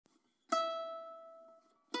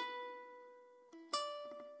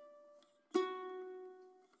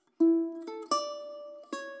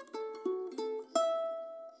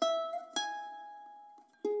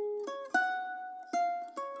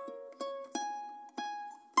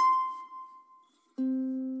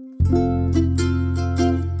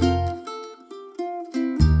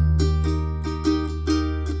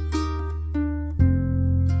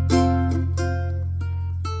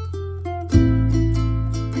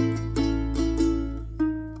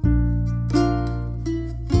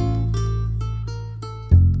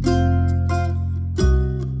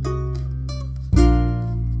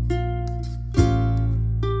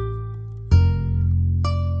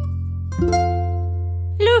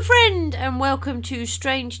Hello, friend, and welcome to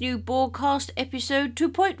Strange New Borgcast episode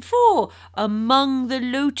 2.4, Among the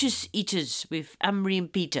Lotus Eaters, with Amory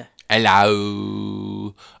and Peter.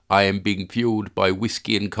 Hello. I am being fueled by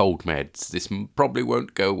whiskey and cold meds. This probably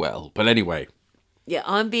won't go well, but anyway. Yeah,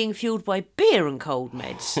 I'm being fueled by beer and cold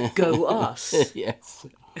meds. Go us. Yes.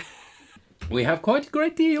 We have quite a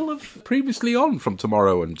great deal of previously on from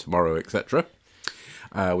Tomorrow and Tomorrow, etc.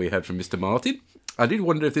 We heard from Mr. Martin. I did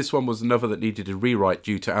wonder if this one was another that needed a rewrite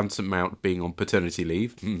due to Anson Mount being on paternity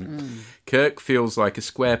leave. Kirk feels like a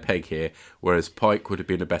square peg here, whereas Pike would have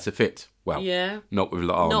been a better fit. Well, yeah. not with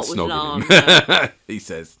Larn snogging him, no. he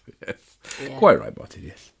says. Yes. Yeah. Quite right, Martin,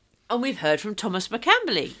 yes. And we've heard from Thomas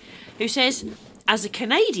McCamberley, who says, as a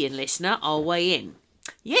Canadian listener, I'll weigh in.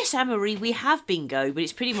 Yes, Amory, we have bingo, but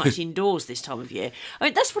it's pretty much indoors this time of year. I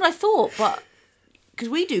mean, that's what I thought, but... Because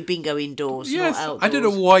we do bingo indoors, Yes, not outdoors. I don't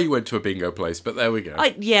know why you went to a bingo place, but there we go.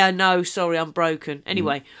 No, sorry, I'm broken.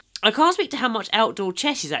 Anyway, I can't speak to how much outdoor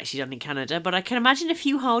chess is actually done in Canada, but I can imagine a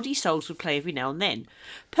few hardy souls would play every now and then.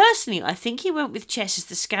 Personally, I think he went with chess as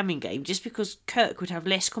the scamming game just because Kirk would have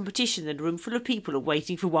less competition than a room full of people are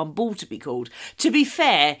waiting for one ball to be called. To be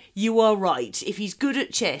fair, you are right. If he's good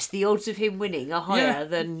at chess, the odds of him winning are higher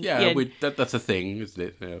than... Yeah, that's a thing, isn't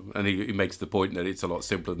it? Yeah. And he makes the point that it's a lot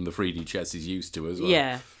simpler than the 3D chess he's used to as well.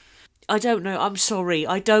 Yeah. I don't know. I'm sorry.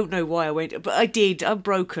 I don't know why I went, but I did. I'm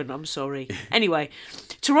broken. I'm sorry. Anyway,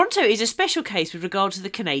 Toronto is a special case with regard to the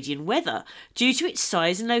Canadian weather. Due to its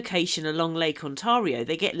size and location along Lake Ontario,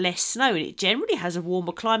 they get less snow and it generally has a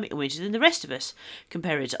warmer climate in winter than the rest of us.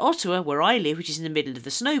 Compare it to Ottawa, where I live, which is in the middle of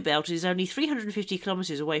the snow belt, and is only 350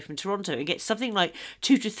 kilometres away from Toronto and gets something like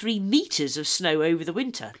 2 to 3 metres of snow over the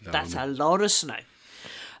winter. That's a lot of snow.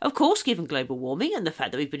 Of course, given global warming and the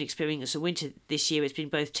fact that we've been experiencing a winter this year, it's been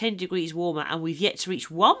both 10 degrees warmer and we've yet to reach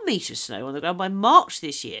 1 metre of snow on the ground by March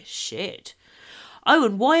this year. Shit. Oh,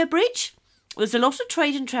 and why a bridge? There's a lot of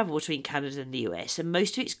trade and travel between Canada and the US, and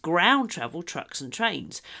most of it's ground travel, trucks and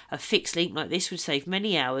trains. A fixed link like this would save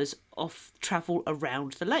many hours of travel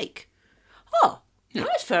around the lake. Oh. Yeah.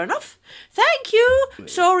 That's fair enough. Thank you.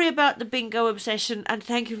 Sorry about the bingo obsession, and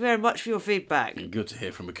thank you very much for your feedback. Good to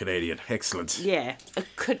hear from a Canadian. Excellent. Yeah. A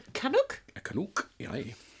Canuck? A Canuck, yeah.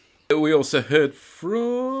 We also heard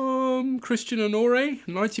from Christian Honore.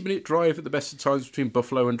 90-minute drive at the best of times between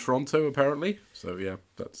Buffalo and Toronto, apparently. So, yeah,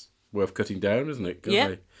 that's worth cutting down, isn't it?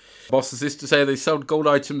 Yeah. Bosses is to say they sold gold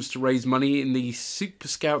items to raise money in the Super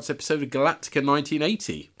Scouts episode of Galactica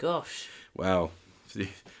 1980. Gosh. Wow.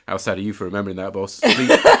 How sad are you for remembering that, boss?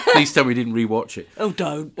 Please tell me you didn't rewatch it. Oh,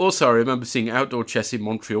 don't. Also, I remember seeing outdoor chess in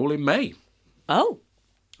Montreal in May. Oh.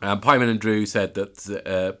 Pyman and Drew said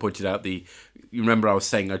that, pointed out you remember I was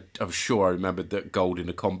saying, I was sure I remembered that gold in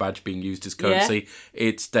a com badge being used as currency. Yeah.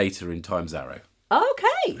 It's data in Times Arrow.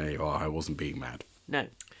 Okay. There you are, I wasn't being mad. No.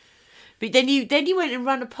 But then you went and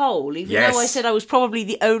ran a poll, even yes. though I said I was probably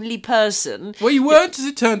the only person. Well, you weren't, as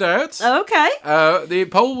it turned out. Oh, okay. The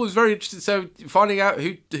poll was very interesting, so finding out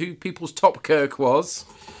who people's top Kirk was.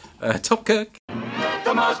 Top Kirk.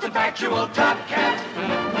 The most factual top cat,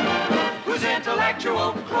 whose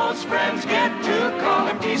intellectual close friends get to call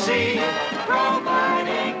him TC,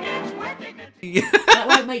 providing it's with dignity. That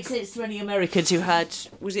won't make sense to any Americans who had,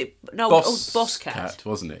 Boss Cat,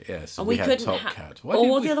 wasn't it? Yes. And we couldn't Top Cat.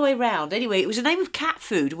 Or the other way round. Anyway, it was a name of cat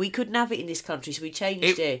food. We couldn't have it in this country, so we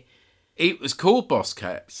changed it. It was called Boss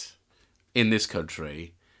Cat in this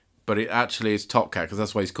country, but it actually is Top Cat because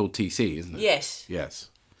that's why it's called TC, isn't it? Yes. Yes.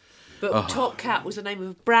 But Top Cat was the name of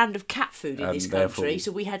a brand of cat food in this country,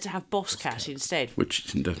 so we had to have Boss Cat instead.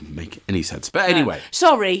 Which doesn't make any sense. But anyway.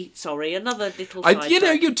 Sorry, another little side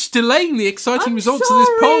you're just delaying the exciting results of this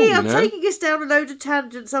poll. I'm taking us down a load of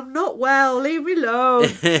tangents. I'm not well. Leave me alone.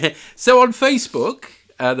 So on Facebook,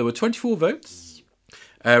 there were 24 votes.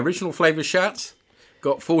 Original Flavour Chat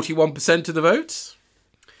got 41% of the votes.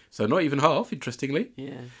 So not even half, interestingly.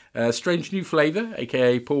 Yeah. Strange New Flavour,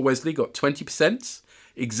 a.k.a. Paul Wesley, got 20%.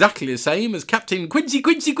 Exactly the same as Captain Quincy,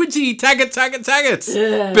 Taggart.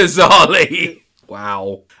 Yeah. Bizarrely.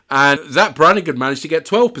 Wow. And Zach Brannigan managed to get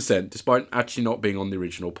 12%, despite actually not being on the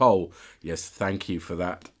original poll. Yes, thank you for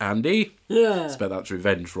that, Andy. Yeah. I expect that's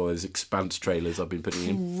revenge for all those Expanse trailers I've been putting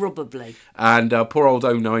in. Probably. And poor old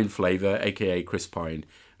 09 Flavour, a.k.a. Chris Pine,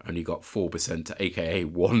 only got 4%, a.k.a.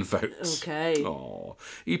 1 vote. Okay. Oh,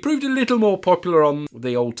 he proved a little more popular on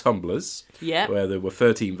the old tumblers, where there were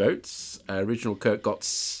 13 votes. Original Kirk got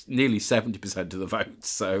nearly 70% of the votes,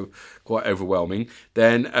 so quite overwhelming.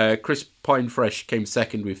 Then Chris Pinefresh came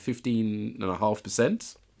second with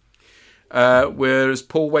 15.5%, whereas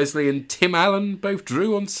Paul Wesley and Tim Allen both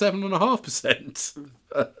drew on 7.5%.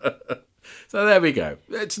 So there we go.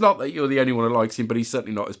 It's not that you're the only one who likes him, but he's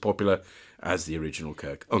certainly not as popular as the original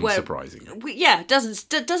Kirk, unsurprisingly. Yeah, doesn't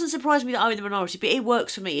surprise me that I'm in the minority, but it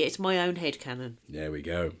works for me. It's my own headcanon. There we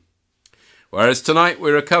go. Whereas tonight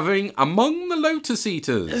we're recovering Among the Lotus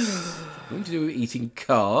Eaters. Nothing to do with eating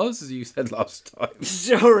cars, as you said last time.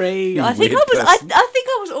 Sorry, I think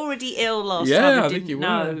I was already ill last time. I think you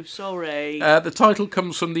know. were. Sorry. The title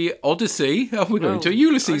comes from the Odyssey. Oh, we're going to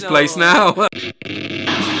Ulysses' place now.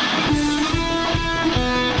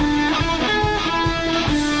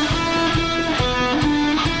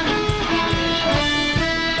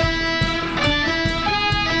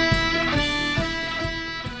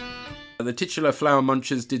 The titular flower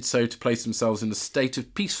munchers did so to place themselves in a state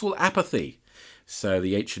of peaceful apathy. So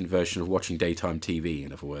the ancient version of watching daytime TV,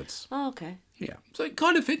 in other words. Oh, okay. Yeah, so it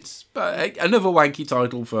kind of fits. But another wanky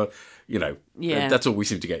title for, that's all we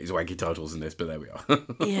seem to get is wanky titles in this, but there we are.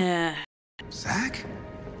 Yeah. Zach?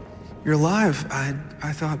 You're alive.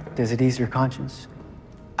 I thought... Does it ease your conscience?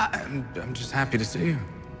 I'm just happy to see you.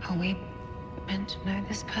 Are we meant to know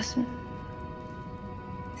this person?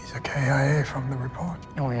 He's a KIA from the report.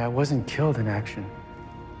 Only I wasn't killed in action.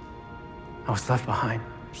 I was left behind.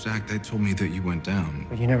 Zach, they told me that you went down.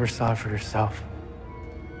 But you never saw it for yourself.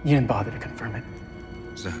 You didn't bother to confirm it.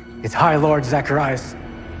 Zach. It's High Lord Zacharias.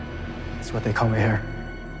 That's what they call me here.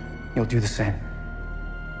 You'll do the same.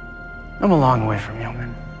 I'm a long way from you,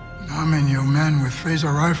 man. Arming men with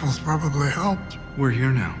phaser rifles probably helped. We're here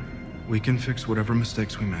now. We can fix whatever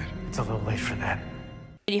mistakes we made. It's a little late for that.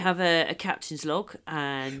 You have a captain's log,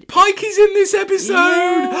 and Pike is in this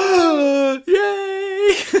episode!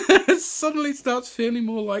 Yay! Suddenly starts feeling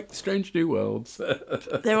more like Strange New Worlds.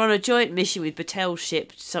 They're on a joint mission with Batel's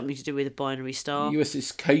ship, something to do with a binary star.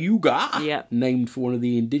 USS Cayuga, Yep. named for one of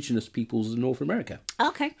the indigenous peoples of North America.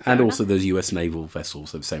 Okay. And also there's US naval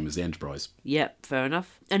vessels, the same as the Enterprise. Yep, fair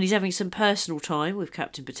enough. And he's having some personal time with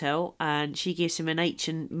Captain Patel, and she gives him an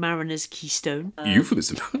ancient mariner's keystone.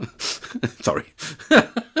 Euphemism. Sorry.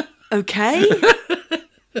 Okay.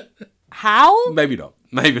 How? Maybe not.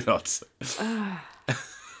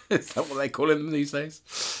 Is that what they call them these days?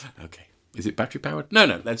 Okay. Is it battery powered?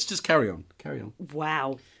 No, let's just carry on.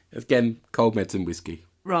 Wow. Again, cold meds and whiskey.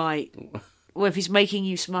 Right. Well, if he's making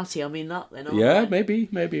you smutty, I'm in that then, aren't Yeah, I?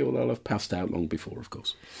 maybe, although I'll have passed out long before, of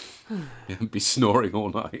course. And be snoring all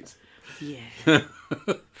night. Yeah.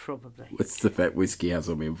 Probably. What's the effect whiskey has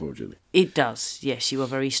on me, unfortunately? It does. Yes, you are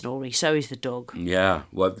very snory. So is the dog. Yeah,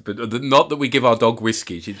 well, but not that we give our dog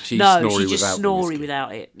whiskey. She's No, snory she just without snory whiskey.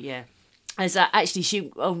 without it. Yeah. As actually, she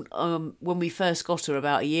when we first got her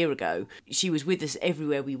about a year ago, she was with us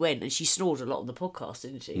everywhere we went, and she snored a lot on the podcast,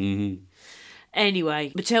 didn't she? Mm-hmm.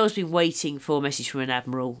 Anyway, Mattel's been waiting for a message from an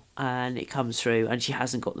admiral, and it comes through, and she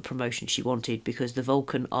hasn't got the promotion she wanted because the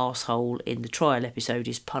Vulcan arsehole in the trial episode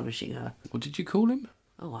is punishing her. What did you call him?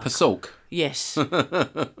 Oh, Pasulk. Yes.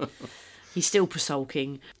 He's still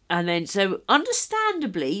presulking. And then, so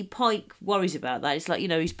understandably, Pike worries about that. It's like,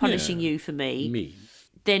 he's punishing you for me. Me.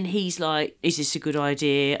 Then he's like, is this a good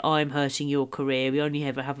idea? I'm hurting your career. We only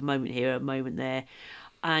ever have a moment here, a moment there.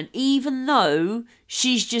 And even though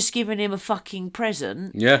she's just given him a fucking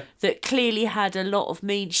present that clearly had a lot of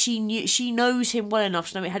meaning, she knows him well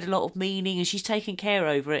enough to know it had a lot of meaning and she's taken care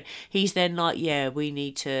over it. He's then like, yeah, we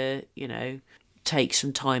need to, take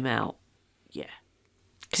some time out. Yeah.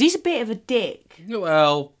 Because he's a bit of a dick.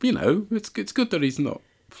 Well, it's good that he's not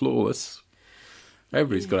flawless.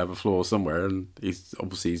 Everybody's got to have a flaw somewhere, and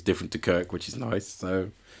he's different to Kirk, which is nice. So,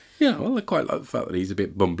 I quite like the fact that he's a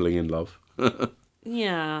bit bumbling in love.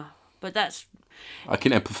 Yeah, but that's... I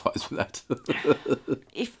can empathise with that.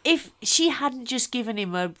 If she hadn't just given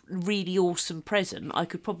him a really awesome present, I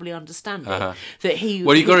could probably understand it. That he...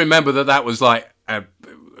 Well, you've got to remember that was like...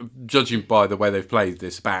 judging by the way they've played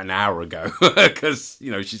this about an hour ago, because,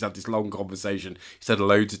 she's had this long conversation. He's had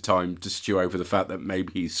loads of time to stew over the fact that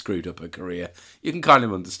maybe he's screwed up her career. You can kind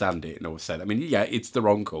of understand it in all sense. I mean, yeah, it's the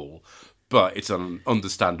wrong call, but it's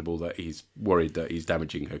understandable that he's worried that he's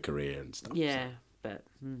damaging her career and stuff. Yeah, but...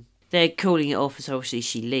 They're calling it off, so obviously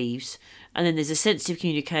she leaves. And then there's a sensitive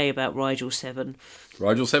communique about Rigel 7.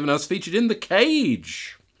 Rigel 7 has featured in The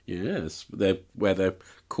Cage. Yes, where the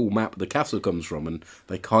cool map of the castle comes from, and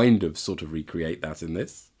they kind of sort of recreate that in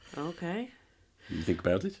this. Okay. You think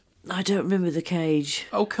about it? I don't remember The Cage.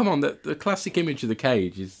 Oh, come on. The classic image of The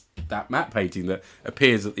Cage is that map painting that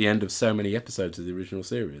appears at the end of so many episodes of the original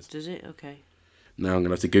series. Does it? Okay. Now I'm going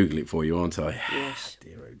to have to Google it for you, aren't I? Yes.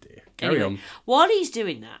 Dear, oh dear. Carry on. While he's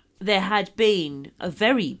doing that, there had been a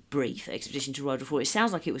very brief expedition to Rigel 4. It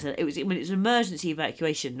sounds like it was an emergency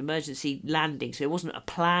evacuation, an emergency landing, so it wasn't a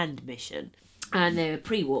planned mission. And they're a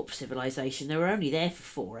pre-warp civilization. They were only there for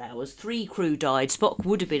 4 hours. 3 crew died. Spock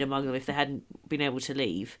would have been among them if they hadn't been able to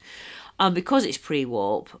leave. Because it's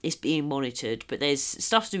pre-warp, it's being monitored, but there's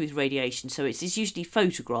stuff to do with radiation, so it's usually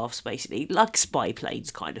photographs, basically, like spy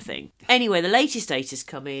planes kind of thing. Anyway, the latest data's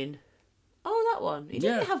come in. Oh, that one. It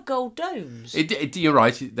didn't have gold domes. You're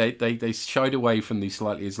right. They shied away from these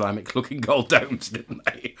slightly Islamic-looking gold domes, didn't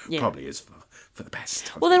they? Yeah. Probably is for the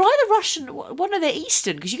best. Well, they're either Russian, one of they're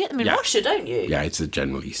Eastern, because you get them in Russia, don't you? Yeah, it's a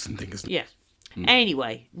general Eastern thing, isn't it? Yeah.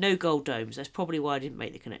 Anyway, no gold domes. That's probably why I didn't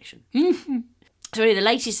make the connection. So anyway, the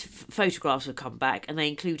latest photographs have come back, and they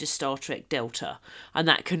include a Star Trek Delta, and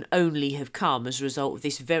that can only have come as a result of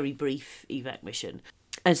this very brief evac mission.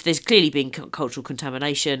 And so there's clearly been cultural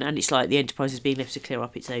contamination, and it's like the Enterprise is being left to clear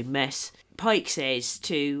up its own mess. Pike says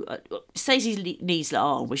to Stacey needs the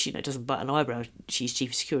arm, which doesn't bat an eyebrow. She's chief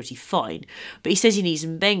of security, fine, but he says he needs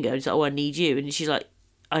Mbenga. And he's like, "Oh, I need you," and she's like,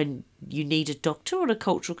 "You need a doctor on a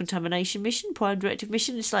cultural contamination mission, prime directive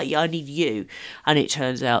mission?" It's like, "Yeah, I need you," and it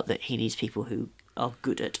turns out that he needs people who are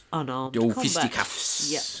good at unarmed combat.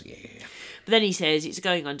 Fisticuffs. Yeah. But then he says it's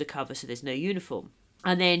going undercover, so there's no uniform.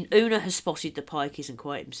 And then Una has spotted that Pike isn't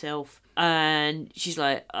quite himself. And she's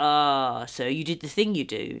like, so you did the thing you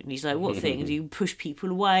do. And he's like, what thing? Do you push people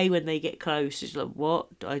away when they get close? She's like, what?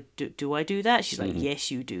 Do I do that? She's like, yes,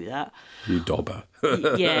 you do that. You dobber.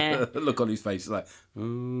 Yeah. Look on his face like,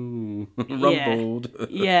 ooh, rumbled.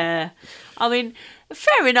 Yeah. I mean,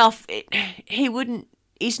 fair enough. He wouldn't.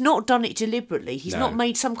 He's not done it deliberately. He's not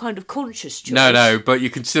made some kind of conscious choice. No, but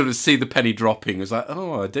you can sort of see the penny dropping. It's like,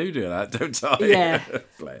 oh, I do that, don't I? Yeah.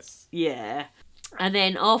 Bless. Yeah. And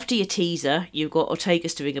then after your teaser, you've got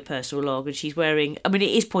Ortega's doing a personal log, and she's wearing... I mean, it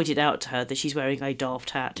is pointed out to her that she's wearing a daft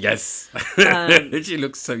hat. Yes. She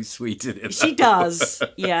looks so sweet in it. She does,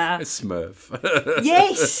 yeah. A Smurf.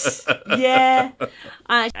 Yes, yeah.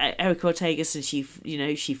 And Erica Ortegas, and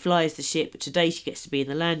she flies the ship, but today she gets to be in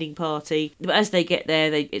the landing party. But as they get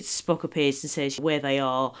there, Spock appears and says where they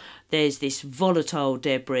are. There's this volatile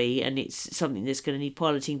debris, and it's something that's going to need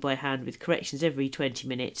piloting by hand with corrections every 20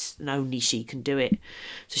 minutes, and only she can do it.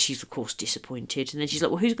 So she's, of course, disappointed. And then she's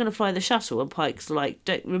like, well, who's going to fly the shuttle? And Pike's like,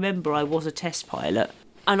 don't remember I was a test pilot.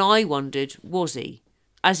 And I wondered, was he?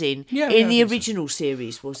 As in the original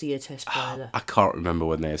series, was he a test pilot? I can't remember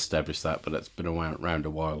when they established that, but it's been around a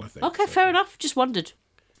while, I think. Okay, fair enough. Just wondered.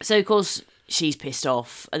 So, of course... she's pissed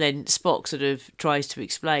off, and then Spock sort of tries to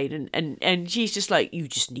explain, and she's just like, you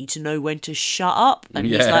just need to know when to shut up, and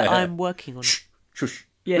he's like, I'm working on it. Shush.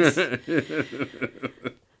 Yes.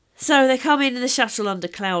 So they come in the shuttle under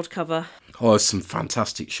cloud cover. Oh, some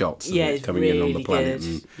fantastic shots coming in on the planet.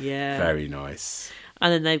 Good. Yeah. Very nice.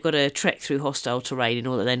 And then they've got to trek through hostile terrain in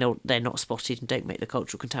order that they're not spotted and don't make the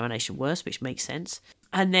cultural contamination worse, which makes sense.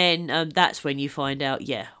 And then that's when you find out,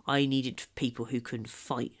 I needed people who can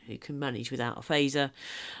fight, who can manage without a phaser.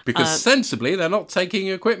 Because sensibly, they're not taking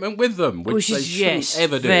equipment with them, which they shouldn't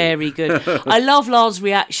ever do. Very good. I love Lan's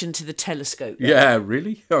reaction to the telescope. Yeah,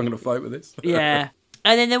 really? I'm going to fight with this? Yeah.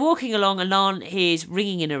 And then they're walking along, and Lan hears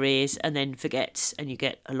ringing in her ears and then forgets, and you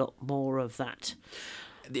get a lot more of that.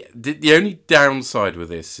 The only downside with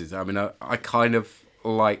this is, I kind of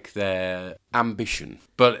like their ambition.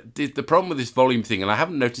 But the problem with this volume thing, and I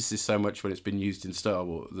haven't noticed this so much when it's been used in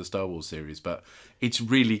the Star Wars series, but it's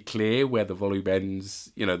really clear where the volume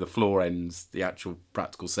ends, the floor ends, the actual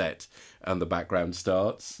practical set, and the background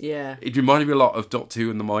starts. Yeah. It reminded me a lot of Doctor Who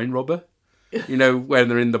and the Mind Robber. When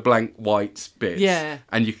they're in the blank white bit. Yeah.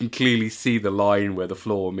 And you can clearly see the line where the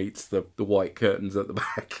floor meets the white curtains at the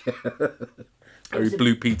back. Very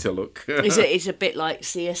Blue Peter look. It's a bit like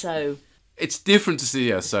CSO. It's different to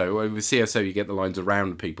CSO. With CSO, you get the lines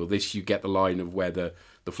around people. This, you get the line of where the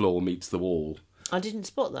floor meets the wall. I didn't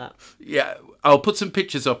spot that. Yeah, I'll put some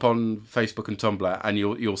pictures up on Facebook and Tumblr, and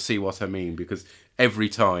you'll see what I mean, because every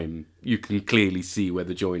time you can clearly see where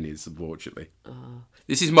the join is, unfortunately.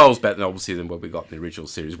 This is miles better, obviously, than what we got in the original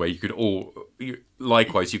series, where you could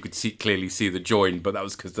likewise, you could clearly see the join, but that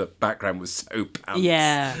was because the background was so pants.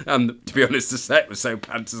 Yeah. And to be honest, the set was so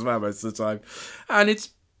pants as well most of the time. And it's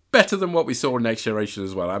better than what we saw in Next Generation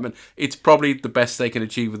as well. It's probably the best they can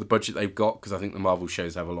achieve with the budget they've got, because I think the Marvel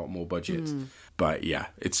shows have a lot more budget. But yeah,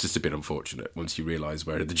 it's just a bit unfortunate once you realise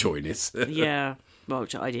where the join is. Yeah. Well,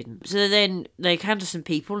 which I didn't. So then they encounter some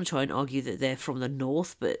people and try and argue that they're from the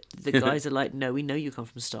north, but the guys are like, no, we know you come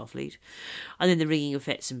from Starfleet. And then the ringing of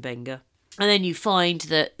Fetz and Benga. And then you find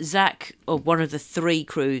that Zach, or one of the 3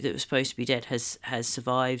 crew that was supposed to be dead, has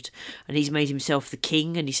survived, and he's made himself the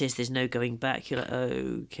king, and he says there's no going back. You're like,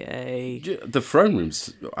 okay. The throne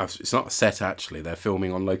room's, it's not a set actually, they're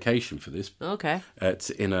filming on location for this. Okay. It's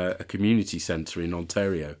in a community centre in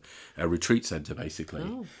Ontario, a retreat centre basically.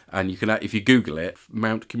 Oh. And you can, if you Google it,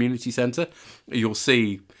 Mount Community Centre, you'll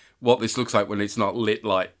see what this looks like when it's not lit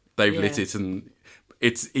like they've lit it, and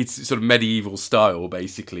it's sort of medieval style,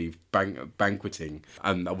 basically, banqueting.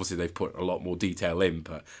 And obviously they've put a lot more detail in,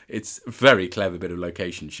 but it's a very clever bit of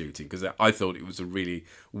location shooting, because I thought it was a really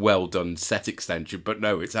well done set extension, but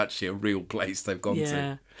no, it's actually a real place they've gone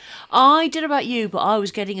to. I don't know about you, but I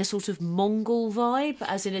was getting a sort of Mongol vibe,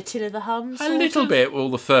 as in Attila the Hun. A little bit, all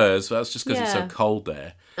the furs, but that's just because it's so cold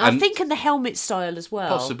there. And I think in the helmet style as well.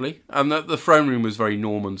 Possibly. And the throne room was very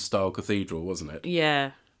Norman-style cathedral, wasn't it?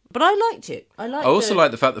 Yeah. But I liked it. I also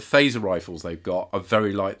like the fact the phaser rifles they've got are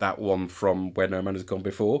very like that one from Where No Man Has Gone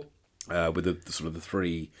Before, with the sort of the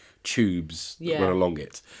 3 tubes that went along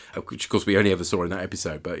it, which of course we only ever saw in that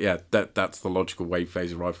episode. But yeah, that's the logical way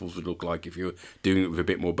phaser rifles would look like if you were doing it with a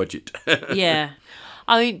bit more budget. Yeah.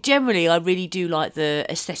 I mean, generally, I really do like the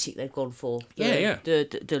aesthetic they've gone for.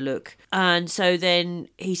 The look. And so then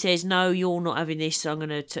he says, no, you're not having this. I'm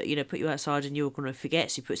going to put you outside and you're going to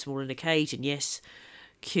forget. So he puts them all in a cage, and yes,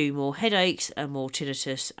 cue more headaches and more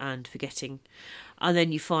tinnitus and forgetting. And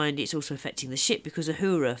then you find it's also affecting the ship because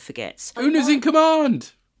Uhura forgets. Una's in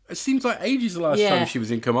command! It seems like ages the last time she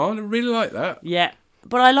was in command. I really like that. Yeah.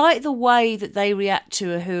 But I like the way that they react to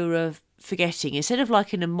Uhura forgetting. Instead of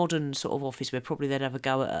like in a modern sort of office where probably they'd have a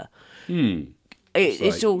go at her.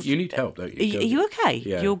 It's all, you need help, don't you? Are you okay?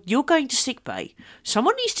 Yeah. You're going to sick bay.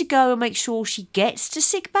 Someone needs to go and make sure she gets to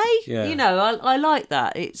sick bay. Yeah. You know, I like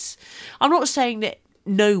that. I'm not saying that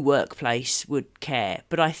no workplace would care,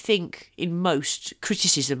 but I think in most,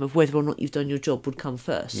 criticism of whether or not you've done your job would come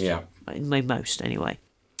first. Yeah. In most, anyway.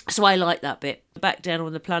 So I like that bit. Back down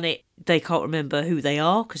on the planet, they can't remember who they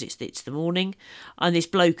are because it's the morning, and this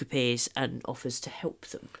bloke appears and offers to help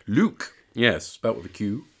them. Luke, yes, spelled with a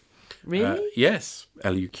Q. Really? Yes,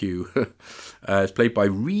 L-U-Q. It's played by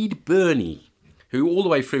Reed Birney, who all the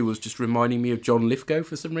way through was just reminding me of John Lithgow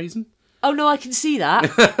for some reason. Oh, no, I can see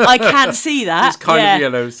that. I can see that. It's kind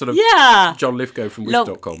of, sort of John Lithgow from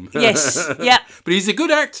Wish.com. Yes, yeah. But he's a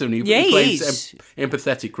good actor, and he plays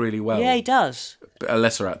empathetic really well. Yeah, he does. A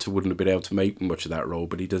lesser actor wouldn't have been able to make much of that role,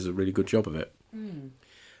 but he does a really good job of it.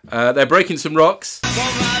 They're breaking some rocks.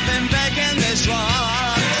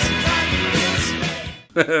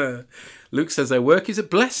 Luke says their work is a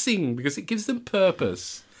blessing because it gives them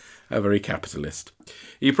purpose. A very capitalist.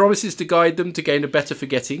 He promises to guide them to gain a better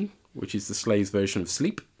forgetting, which is the Slay's version of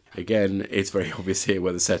sleep. Again, it's very obvious here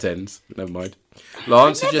where the set ends. Never mind. I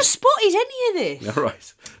never spotted any of this. All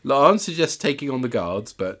right. La'an suggests taking on the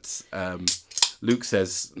guards, but Luke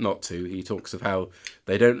says not to. He talks of how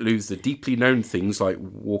they don't lose the deeply known things like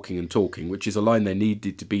walking and talking, which is a line they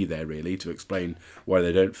needed to be there, really, to explain why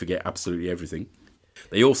they don't forget absolutely everything.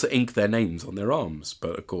 They also ink their names on their arms,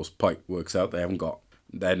 but of course Pike works out they haven't got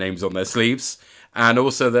their names on their sleeves, and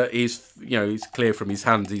also that he's clear from his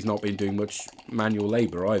hands he's not been doing much manual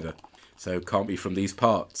labour either, so can't be from these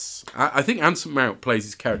parts. I think Anson Mount plays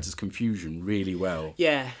his character's confusion really well.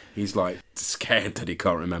 Yeah, he's like scared that he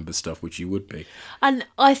can't remember stuff, which he would be. And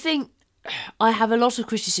I think I have a lot of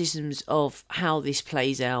criticisms of how this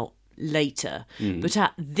plays out later, but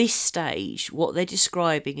at this stage what they're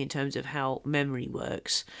describing in terms of how memory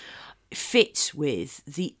works fits with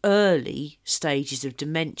the early stages of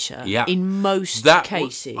dementia in most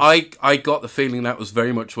cases. I got the feeling that was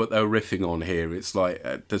very much what they were riffing on here. It's like,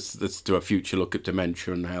 let's do a future look at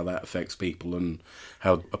dementia and how that affects people and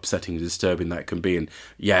how upsetting and disturbing that can be. And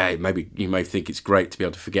maybe you may think it's great to be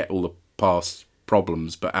able to forget all the past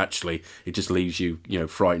problems, but actually it just leaves you,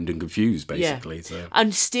 frightened and confused, basically. Yeah. So.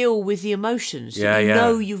 And still with the emotions. You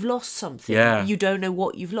know you've lost something. Yeah. You don't know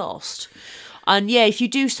what you've lost. And if you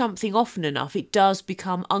do something often enough, it does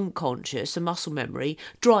become unconscious, a muscle memory.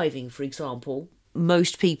 Driving, for example.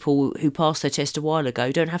 Most people who passed their test a while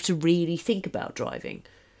ago don't have to really think about driving.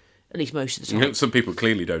 At least most of the time. Some people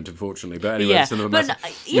clearly don't, unfortunately. But anyway, it's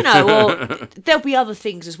another there'll be other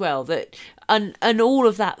things as well that, and all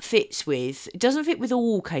of that fits with. It doesn't fit with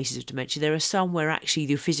all cases of dementia. There are some where actually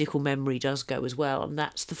the physical memory does go as well, and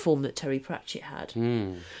that's the form that Terry Pratchett had.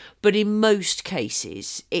 But in most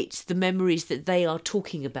cases, it's the memories that they are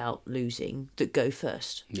talking about losing that go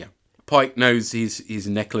first. Yeah, Pike knows his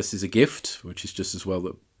necklace is a gift, which is just as well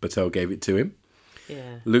that Battelle gave it to him.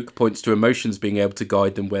 Yeah. Luke points to emotions being able to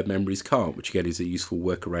guide them where memories can't, which again is a useful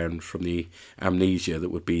workaround from the amnesia that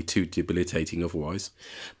would be too debilitating otherwise.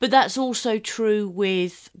 But that's also true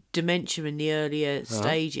with dementia in the earlier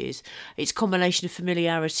stages. It's combination of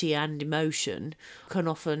familiarity and emotion can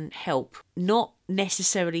often help. Not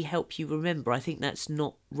necessarily help you remember. I think that's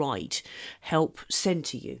not right. Help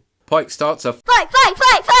centre you. Pike starts a Fight!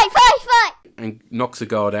 and knocks a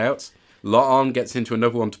guard out. La'an gets into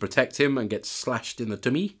another one to protect him and gets slashed in the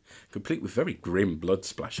tummy, complete with very grim blood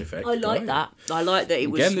splash effect. I like that. I like that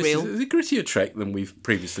it was Again, real. this is a grittier trek than we've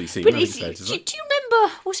previously seen. But do do you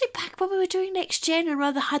remember, was it back when we were doing Next Gen and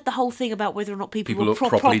rather had the whole thing about whether or not people were look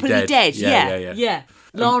properly dead? Yeah.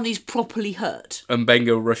 Lani's properly hurt. And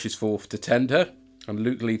Benga rushes forth to tend her, and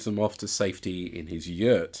Luke leads them off to safety in his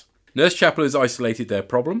yurt. Nurse Chapel has isolated their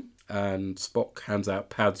problem, and Spock hands out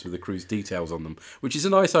pads with the crew's details on them, which is a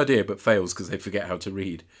nice idea, but fails because they forget how to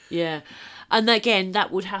read. Yeah. And again,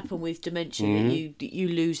 that would happen with dementia, that you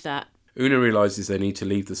lose that. Una realises they need to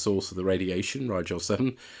leave the source of the radiation, Rigel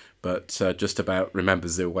 7, but just about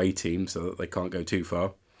remembers the away team so that they can't go too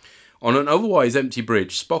far. On an otherwise empty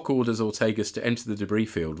bridge, Spock orders Ortegas to enter the debris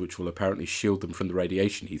field, which will apparently shield them from the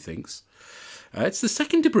radiation, he thinks. It's the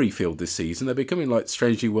second debris field this season. They're becoming like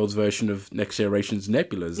Strangely World's version of Next Generation's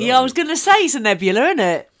nebulas. Yeah, I was going to say it's a nebula, isn't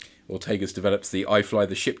it? Ortegas develops the I Fly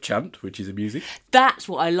the Ship chant, which is amusing. That's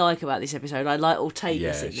what I like about this episode. I like Ortegas in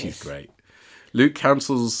this. Yeah, she's great. Luke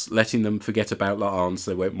counsels letting them forget about La'an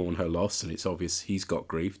so they won't mourn her loss, and it's obvious he's got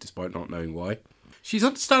grief, despite not knowing why. She's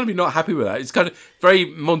understandably not happy with that. It's kind of very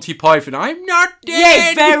Monty Python. I'm not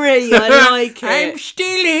dead! Yeah, very. I like it. I'm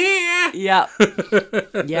still here! Yeah.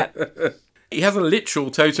 Yeah. He has a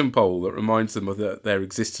literal totem pole that reminds them of their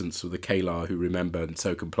existence with the Kalar who remember and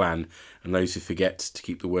so can plan, and those who forget to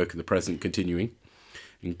keep the work of the present continuing,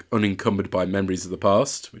 unencumbered by memories of the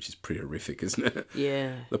past, which is pretty horrific, isn't it?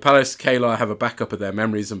 Yeah. The Palace Kalar have a backup of their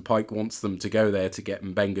memories, and Pike wants them to go there to get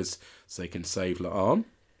Mbenga's so they can save La'an.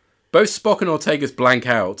 Both Spock and Ortegas blank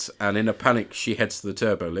out, and in a panic she heads to the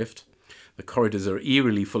turbo lift. The corridors are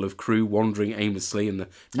eerily full of crew wandering aimlessly, and the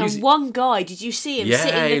music... And one guy, did you see him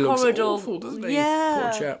sit in the he looks corridor? awful, doesn't he? Yeah.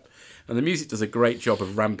 Poor chap. And the music does a great job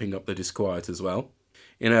of ramping up the disquiet as well.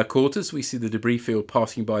 In our quarters, we see the debris field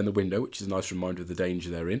passing by in the window, which is a nice reminder of the danger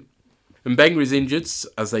they're in. And Benga is injured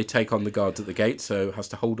as they take on the guards at the gate, so has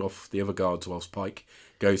to hold off the other guards whilst Pike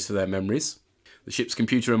goes to their memories. The ship's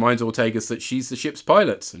computer reminds Ortegas that she's the ship's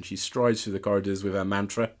pilot, and she strides through the corridors with her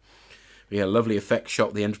mantra. We get a lovely effect shot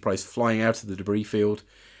of the Enterprise flying out of the debris field,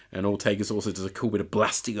 and Ortegas also does a cool bit of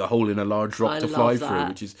blasting a hole in a large rock to fly through,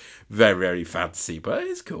 which is very, very fancy, but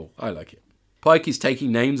it's cool. I like it. Pike is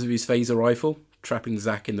taking names of his phaser rifle, trapping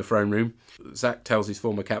Zack in the throne room. Zack tells his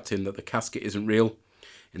former captain that the casket isn't real.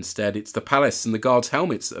 Instead, it's the palace and the guards'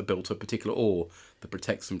 helmets that are built of particular ore that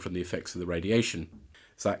protects them from the effects of the radiation.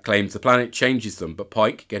 Zack claims the planet changes them, but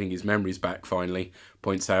Pike, getting his memories back finally,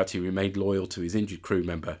 points out he remained loyal to his injured crew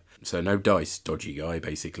member. So no dice, dodgy guy,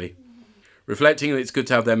 basically. Reflecting that it's good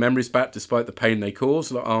to have their memories back despite the pain they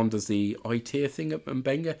cause, La'an does the I-tier thing at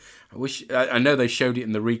Mbenga. I know they showed it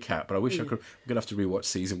in the recap, but I wish I'm going to have to rewatch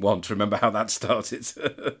season 1 to remember how that started.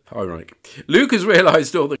 Ironic. Luke has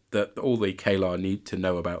realised that all the Kalar need to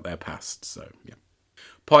know about their past, so yeah.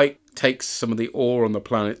 Pike takes some of the ore on the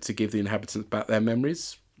planet to give the inhabitants back their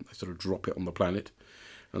memories. They sort of drop it on the planet.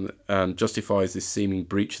 And justifies this seeming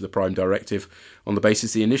breach of the Prime Directive on the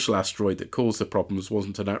basis the initial asteroid that caused the problems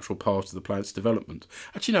wasn't a natural part of the planet's development.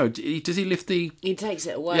 Actually, no, does he lift the... He takes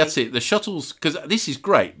it away. That's it, the shuttles... Because this is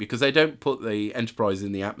great, because they don't put the Enterprise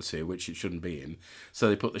in the atmosphere, which it shouldn't be in. So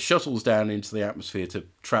they put the shuttles down into the atmosphere to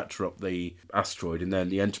tractor up the asteroid, and then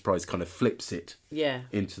the Enterprise kind of flips it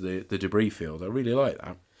into the debris field. I really like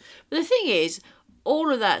that. But the thing is, all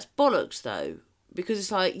of that's bollocks, though. Because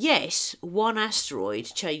it's like, yes, one asteroid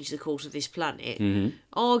changed the course of this planet. Mm-hmm.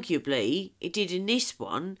 Arguably, it did in this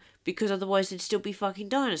one, because otherwise there'd still be fucking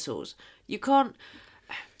dinosaurs. You can't...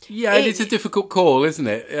 Yeah, it's a difficult call, isn't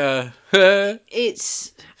it?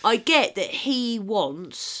 I get that he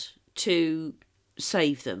wants to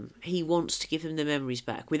save them. He wants to give them their memories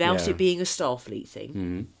back without it being a Starfleet thing.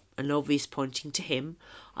 Mm-hmm. An obvious pointing to him.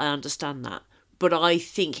 I understand that. But I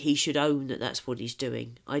think he should own that that's what he's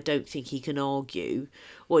doing. I don't think he can argue,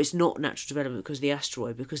 well, it's not natural development because the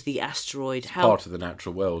asteroid... It's part of the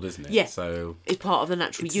natural world, isn't it? Yeah, so it's part of the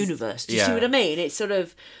natural universe. Do you see what I mean? It's sort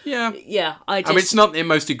of... Yeah. Yeah, I mean, it's not the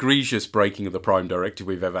most egregious breaking of the Prime Directive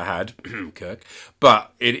we've ever had, Kirk,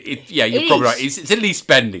 but you're probably right. It's at least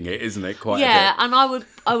bending it, isn't it? Quite a bit. And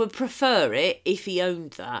I would prefer it if he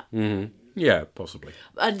owned that. Mm-hmm. Yeah, possibly.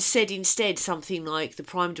 And said instead something like the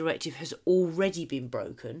Prime Directive has already been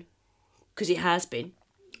broken. because it has been.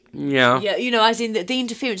 Yeah. Yeah, you know, as in the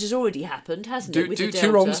interference has already happened, hasn't it? With Do the two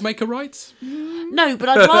Delta? wrongs make a right? No, but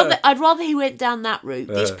I'd rather he went down that route.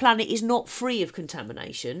 This planet is not free of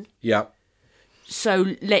contamination, Yeah.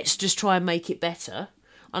 so let's just try and make it better.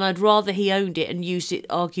 And I'd rather he owned it and used it,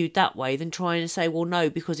 argued that way, than trying to say, well, no,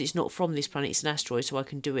 because it's not from this planet, it's an asteroid, so I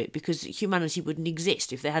can do it. Because humanity wouldn't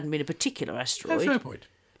exist if there hadn't been a particular asteroid. Fair point.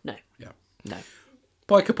 No. Yeah. No.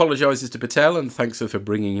 Pike apologises to Patel and thanks her for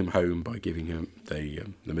bringing him home by giving him the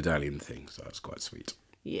medallion thing. So that's quite sweet.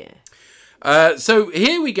 Yeah. So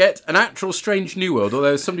here we get an actual strange new world,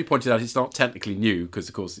 although somebody pointed out it's not technically new because,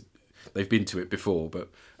 of course, they've been to it before, but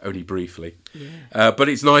only briefly. Yeah. But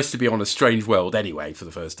it's nice to be on a strange world anyway for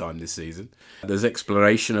the first time this season. There's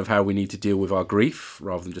exploration of how we need to deal with our grief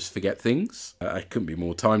rather than just forget things. It couldn't be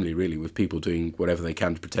more timely, really, with people doing whatever they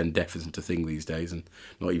can to pretend death isn't a thing these days and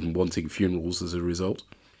not even wanting funerals as a result.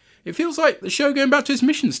 It feels like the show going back to its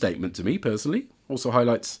mission statement to me, personally. Also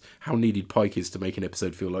highlights how needed Pike is to make an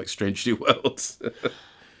episode feel like Strange New Worlds.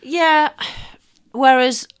 Yeah,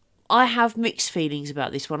 whereas I have mixed feelings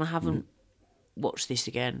about this one. I haven't watched this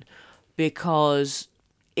again because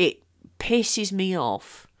it pisses me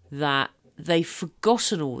off that they've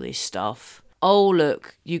forgotten all this stuff. Oh,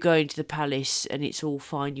 look, you go into the palace and it's all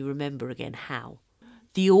fine. You remember again. How?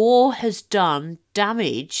 The ore has done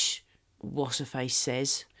damage, What's-her-face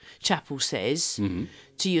says, Chapel says,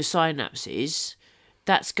 to your synapses.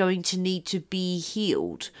 That's going to need to be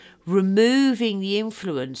healed. Removing the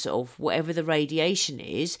influence of whatever the radiation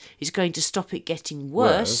is going to stop it getting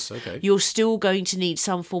worse. Okay. You're still going to need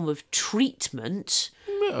some form of treatment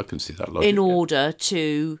I can see that logic. in order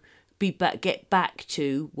to get back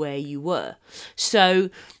to where you were. So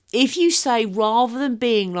if you say rather than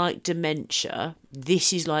being like dementia,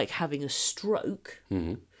 this is like having a stroke,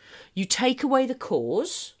 you take away the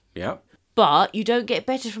cause. Yeah. But you don't get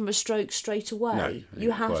better from a stroke straight away. No,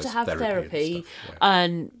 you have to have therapy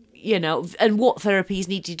and you know, and what therapy is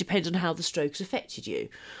needed depends on how the stroke's affected you.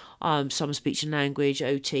 Some speech and language,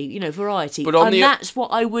 OT, you know, variety. But that's what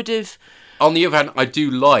I would have... On the other hand, I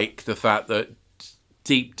do like the fact that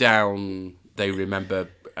deep down they remember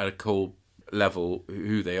at a core level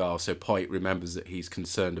who they are. So Pike remembers that he's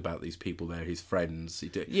concerned about these people. They're his friends. He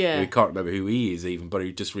can't remember who he is even, but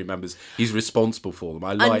he just remembers he's responsible for them.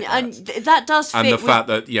 I like that. And that does fit. And the fact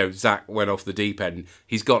that, you know, Zach went off the deep end,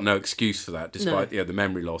 he's got no excuse for that, despite the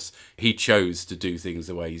memory loss. He chose to do things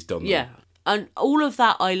the way he's done them. Yeah. And all of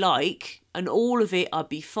that I like, and all of it I'd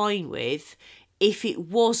be fine with if it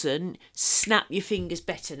wasn't snap your fingers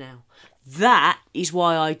better now. That is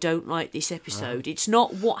why I don't like this episode. It's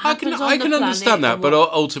not what happens on the planet. I can understand that, but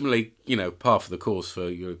ultimately, you know, par for the course for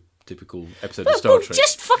your typical episode of Star Trek.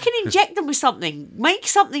 Just fucking inject them with something. Make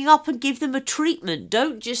something up and give them a treatment.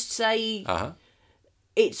 Don't just say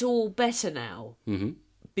it's all better now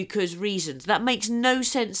because reasons. That makes no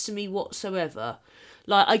sense to me whatsoever.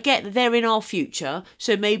 Like, I get that they're in our future,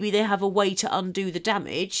 so maybe they have a way to undo the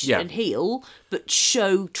damage and heal, but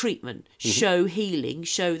show treatment, show healing,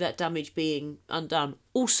 show that damage being undone.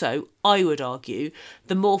 Also, I would argue,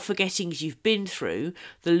 the more forgettings you've been through,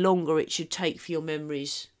 the longer it should take for your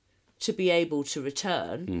memories to be able to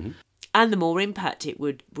return, and the more impact it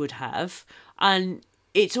would have. And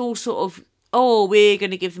it's all sort of, we're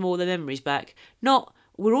going to give them all their memories back. Not...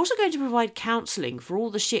 We're also going to provide counselling for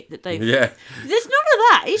all the shit that they've... Yeah. There's none of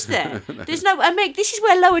that, is there? There's no... I mean, this is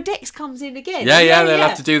where Lower Decks comes in again. Yeah, they'll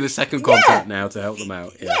have to do the second contact now to help them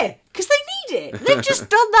out. Yeah, because they need it. They've just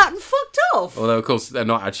done that and fucked off. Although, of course, they're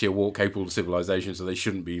not actually a walk-capable civilization, so they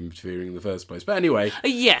shouldn't be interfering in the first place. But anyway...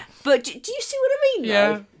 Yeah, but do you see what I mean,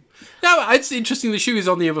 though? No, it's interesting. The shoe is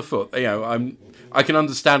on the other foot. You know, I can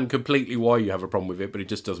understand completely why you have a problem with it, but it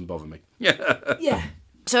just doesn't bother me. Yeah.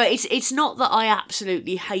 So it's not that I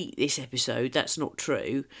absolutely hate this episode, that's not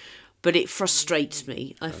true, but it frustrates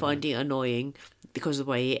me. I find it annoying because of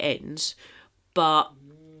the way it ends. But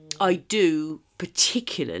I do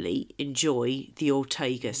particularly enjoy the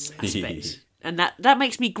Ortegas aspect. And that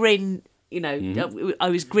makes me grin, you know. I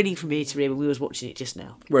was grinning from ear to ear when we was watching it just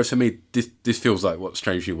now. Whereas for me, this feels like what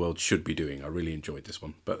Strange New World should be doing. I really enjoyed this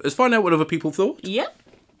one. But let's find out what other people thought. Yep.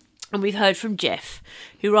 And we've heard from Jeff,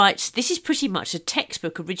 who writes, this is pretty much a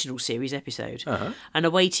textbook original series episode. An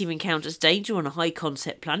away team encounters danger on a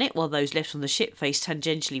high-concept planet while those left on the ship face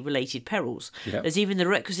tangentially related perils. Yep. There's even the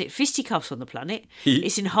requisite fisticuffs on the planet.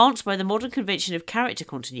 It's enhanced by the modern convention of character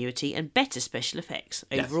continuity and better special effects.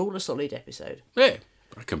 Overall, a solid episode. Yeah,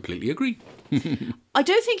 I completely agree. I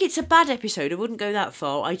don't think it's a bad episode. I wouldn't go that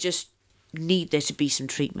far. I just need there to be some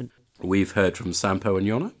treatment. We've heard from Sampo and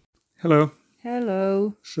Yona. Hello.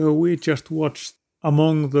 Hello. So we just watched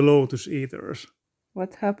Among the Lotus Eaters.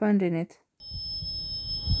 What happened in it?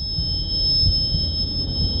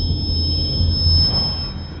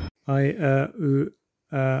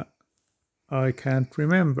 I can't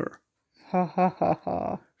remember. Ha ha ha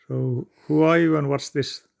ha. So, who are you and what's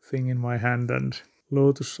this thing in my hand? And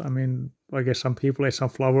lotus, I mean, I guess some people ate some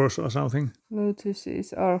flowers or something.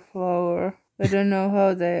 Lotuses are flower. I don't know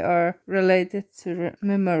how they are related to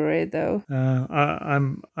memory, though.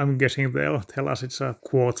 I'm guessing they'll tell us it's a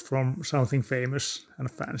quote from something famous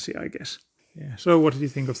and fancy, I guess. Yeah. So, what did you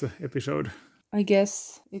think of the episode? I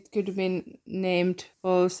guess it could have been named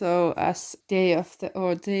also as Day of the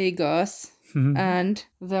Ortegas, and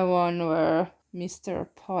the one where Mr.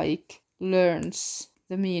 Pike learns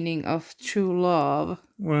the meaning of true love.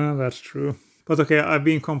 Well, that's true. But okay, I've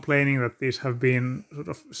been complaining that these have been sort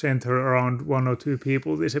of centered around one or two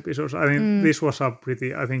people, these episodes. I mean, this was I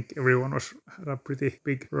think everyone had a pretty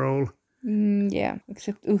big role. Yeah,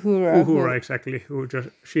 except Uhura. Uhura, exactly.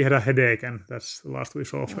 She had a headache and that's the last we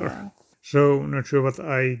saw of her. Yeah. So, not sure, but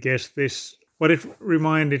I guess what it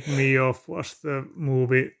reminded me of was the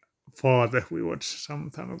movie Father we watched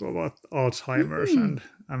some time ago about Alzheimer's. And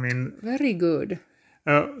I mean... Very good.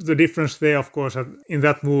 The difference there, of course, in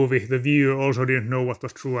that movie, the viewer also didn't know what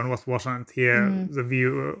was true and what wasn't. Here, the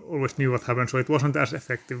viewer always knew what happened, so it wasn't as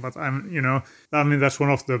effective. But that's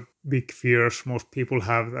one of the big fears most people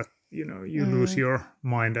have, that you lose your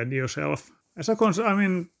mind and yourself. As a concept, I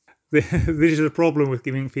mean, this is a problem with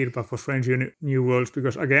giving feedback for Strange New Worlds,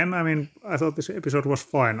 because again, I mean, I thought this episode was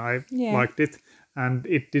fine. I liked it, and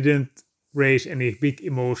it didn't raise any big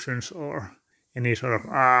emotions or any sort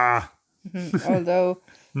of Although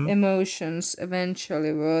emotions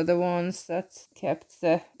eventually were the ones that kept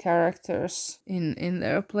the characters in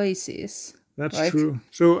their places. That's right? True.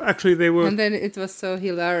 So actually they were... And then it was so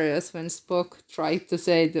hilarious when Spock tried to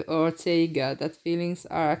say to Ortega that feelings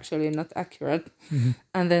are actually not accurate.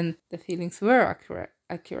 And then the feelings were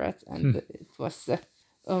accurate and it was the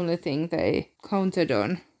only thing they counted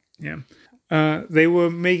on. Yeah. They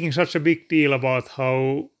were making such a big deal about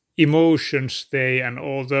how emotions stay and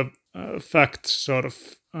all the facts sort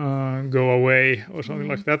of go away or something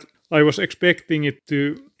like that. I was expecting it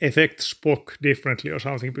to affect Spock differently or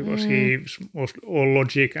something, because he's all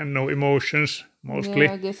logic and no emotions mostly.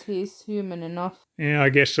 Yeah, I guess he's human enough. Yeah, I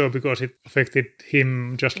guess so, because it affected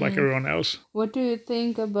him just like everyone else. What do you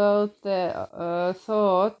think about the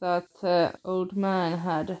thought that the old man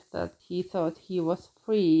had, that he thought he was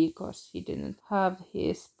free because he didn't have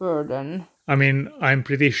his burden? I mean, I'm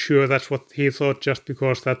pretty sure that's what he thought, just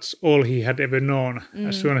because that's all he had ever known.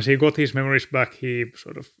 As soon as he got his memories back, he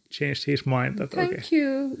sort of changed his mind. Thank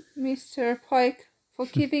you, Mr. Pike, for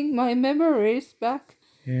giving my memories back.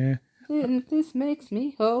 Yeah. This makes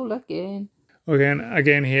me whole again.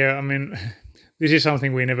 Again here, I mean, this is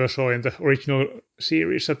something we never saw in the original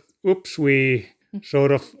series. That, we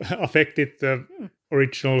sort of affected the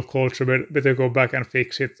original culture, but better go back and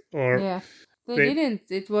fix it. Or yeah. They didn't.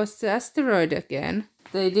 It was the asteroid again.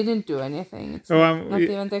 They didn't do anything. It's not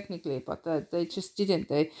even technically, but they just didn't.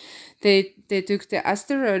 They took the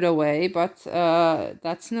asteroid away, but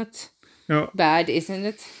that's not bad, isn't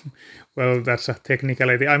it? Well, that's a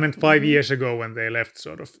technicality. I meant 5 years ago when they left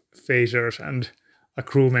sort of phasers and a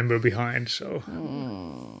crew member behind. So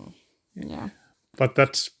yeah. But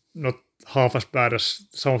that's not half as bad as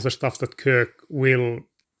some of the stuff that Kirk will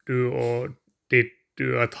do or did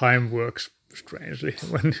do at Time Works strangely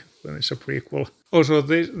when it's a prequel. Also,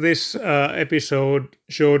 this episode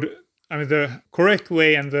showed, I mean, the correct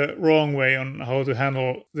way and the wrong way on how to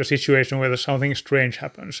handle the situation where something strange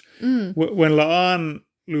happens. When La'an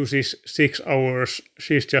loses 6 hours,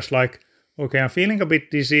 she's just like, okay, I'm feeling a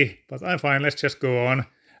bit dizzy, but I'm fine, let's just go on.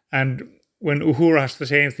 And when Uhura has the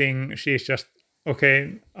same thing, she's just,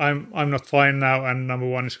 okay, I'm not fine now, and number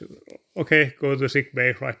one is, okay, go to sick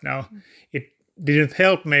bay right now. It didn't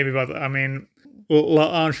help maybe, but I mean,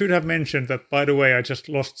 La'an should have mentioned that, by the way, I just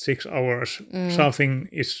lost 6 hours. Something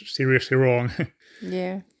is seriously wrong.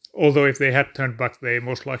 Yeah. Although if they had turned back, they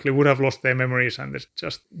most likely would have lost their memories and they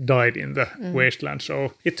just died in the wasteland.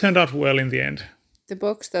 So it turned out well in the end. The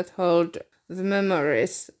box that held the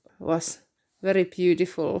memories was very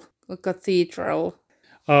beautiful, a cathedral.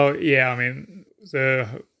 Oh, yeah, I mean,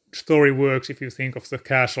 the story works if you think of the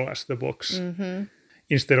castle as the box.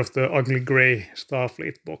 Instead of the ugly grey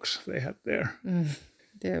Starfleet box they had there.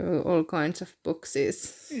 There were all kinds of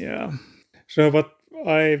boxes. Yeah. So, but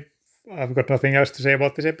I've got nothing else to say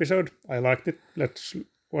about this episode. I liked it. Let's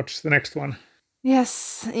watch the next one.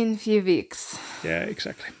 Yes, in a few weeks. Yeah,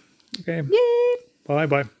 exactly. Okay. Yay!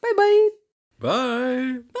 Bye-bye. Bye-bye.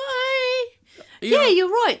 Bye. Bye. Yeah, you're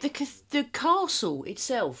right. The castle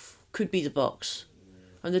itself could be the box.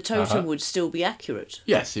 And the totem would still be accurate.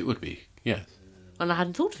 Yes, it would be. Yes. And I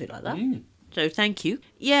hadn't thought of it like that. So thank you.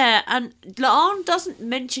 Yeah, and La'an doesn't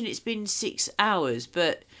mention it's been 6 hours,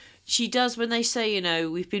 but she does when they say, you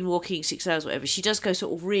know, we've been walking 6 hours, whatever. She does go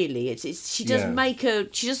sort of really. She does make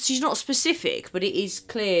she's not specific, but it is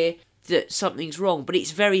clear that something's wrong. But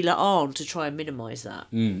it's very La'an to try and minimise that.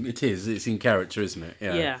 It is. It's in character, isn't it?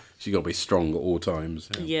 Yeah. She's got to be strong at all times.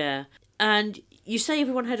 Yeah. And you say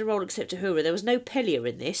everyone had a role except Uhura. There was no Pelia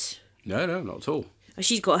in this. No, not at all.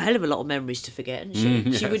 She's got a hell of a lot of memories to forget, hasn't she?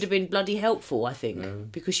 Yes. She would have been bloody helpful, I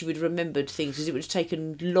think, because she would have remembered things, because it would have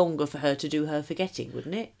taken longer for her to do her forgetting,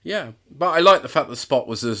 wouldn't it? Yeah, but I like the fact that Spot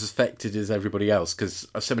was as affected as everybody else, because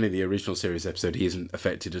so many of the original series episodes, he isn't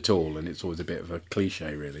affected at all, and it's always a bit of a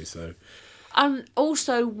cliche, really, so... And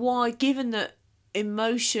also, why, given that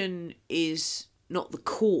emotion is not the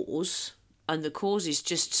cause, and the cause is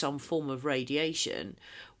just some form of radiation,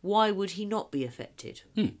 why would he not be affected?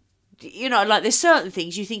 You know, like, there's certain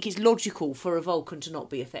things you think is logical for a Vulcan to not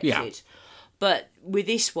be affected. Yeah. But with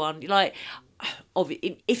this one, like,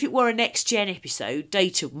 if it were a next-gen episode,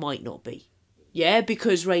 Data might not be. Yeah,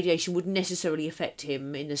 because radiation wouldn't necessarily affect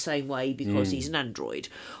him in the same way because he's an android.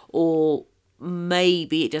 Or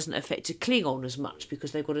maybe it doesn't affect a Klingon as much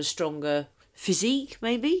because they've got a stronger physique,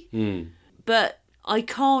 maybe. But I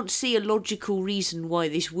can't see a logical reason why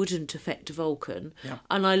this wouldn't affect a Vulcan. Yeah.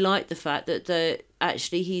 And I like the fact that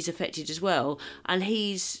actually he's affected as well. And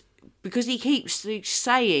because he keeps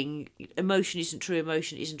saying emotion isn't true,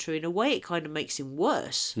 in a way it kind of makes him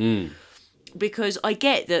worse. Because I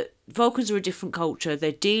get that Vulcans are a different culture,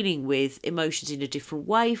 they're dealing with emotions in a different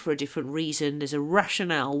way for a different reason. There's a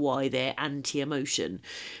rationale why they're anti-emotion.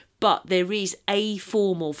 But there is a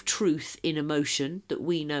form of truth in emotion that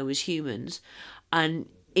we know as humans. And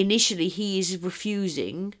initially he is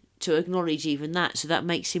refusing to acknowledge even that, so that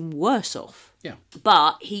makes him worse off. Yeah.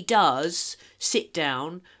 But he does sit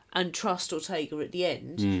down and trust Ortega at the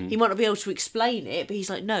end. He might not be able to explain it, but he's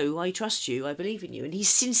like, no, I trust you, I believe in you. And he's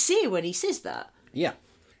sincere when he says that. Yeah.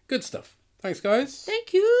 Good stuff. Thanks, guys.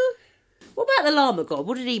 Thank you. What about the Llama God?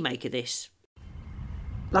 What did he make of this?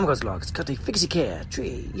 Llama God's logs, Kati Fixie Care,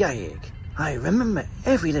 Tree, Yayig. I remember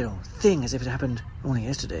every little thing as if it happened only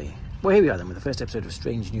yesterday. Well, here we are then with the first episode of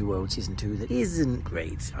Strange New World Season 2 that isn't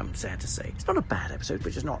great, I'm sad to say. It's not a bad episode,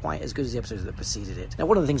 but just not quite as good as the episodes that preceded it. Now,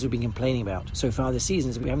 one of the things we've been complaining about so far this season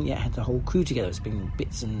is we haven't yet had the whole crew together. It's been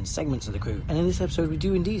bits and segments of the crew. And in this episode, we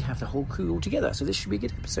do indeed have the whole crew all together, so this should be a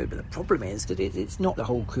good episode. But the problem is that it's not the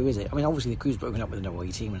whole crew, is it? I mean, obviously the crew's broken up with the NOE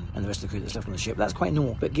team and the rest of the crew that's left on the ship. That's quite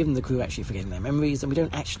normal. But given the crew actually forgetting their memories, then we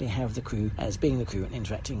don't actually have the crew as being the crew and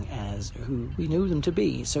interacting as who we know them to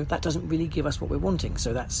be. So that doesn't really give us what we're wanting.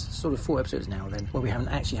 So that's sort of 4 episodes now then, where we haven't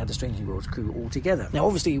actually had the Strange New Worlds crew all together. Now,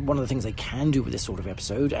 obviously, one of the things they can do with this sort of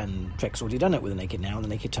episode, and Trek's already done it with the Naked Now and the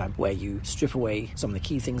Naked Tab, where you strip away some of the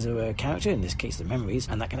key things of a character, in this case the memories,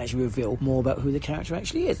 and that can actually reveal more about who the character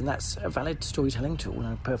actually is, and that's a valid storytelling tool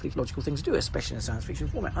and a perfectly logical thing to do, especially in a science fiction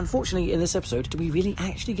format. Unfortunately, in this episode, do we really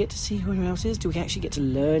actually get to see who anyone else is? Do we actually get to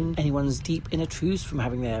learn anyone's deep inner truths from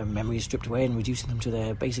having their memories stripped away and reducing them to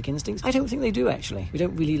their basic instincts? I don't think they do, actually. We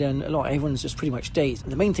don't really learn a lot. Everyone's just pretty much dazed.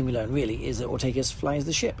 And the main thing we learn, really, is that Ortegas flies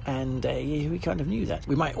the ship, and we kind of knew that.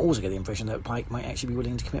 We might also get the impression that Pike might actually be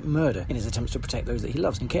willing to commit murder in his attempts to protect those that he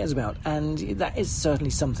loves and cares about, and that is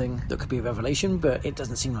certainly something that could be a revelation, but it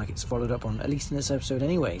doesn't seem like it's followed up on, at least in this episode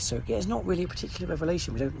anyway. So yeah, it's not really a particular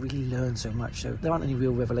revelation. We don't really learn so much, so there aren't any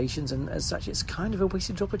real revelations, and as such it's kind of a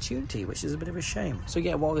wasted opportunity, which is a bit of a shame. So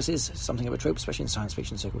yeah, while this is something of a trope, especially in science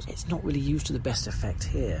fiction circles, it's not really used to the best effect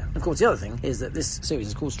here. And of course, the other thing is that this series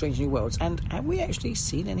is called Strange New Worlds, and have we actually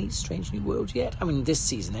seen any Strange New Worlds yet? I mean, this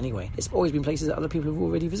season anyway. It's always been places that other people have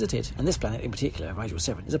already visited, and this planet in particular, Rigel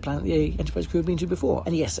 7, is a planet the Enterprise crew have been to before.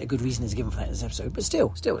 And yes, a good reason is given for that in this episode, but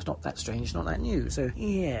still, it's not that strange, it's not that new, so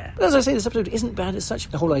yeah. But as I say, this episode isn't bad as such.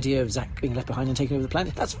 The whole idea of Zach being left behind and taking over the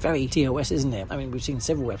planet, that's very TOS, isn't it? I mean, we've seen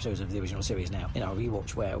several episodes of the original series now in our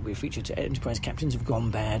rewatch where we've featured Enterprise captains who've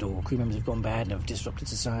gone bad, or crew members have gone bad and have disrupted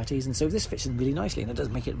societies, and so this fits in really nicely, and it does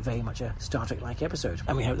make it very much a Star Trek-like episode.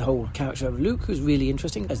 And we have the whole character of Luke, who's really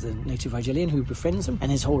interesting as the native Rigelian who befriends them,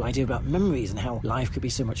 and his whole idea about memories and how life could be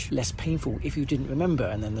so much less painful if you didn't remember,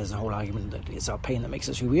 and then there's a whole argument that it's our pain that makes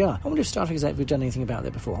us who we are. I wonder if Star Trek has ever done anything about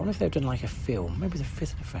that before. I wonder if they've done like a film, maybe the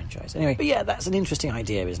 5th in the franchise. Anyway, but yeah, that's an interesting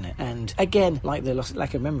idea, isn't it? And again, like the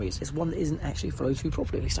lack of memories, it's one that isn't actually followed through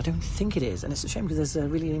properly, at least I don't think it is, and it's a shame because there's a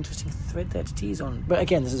really interesting thread there to tease on. But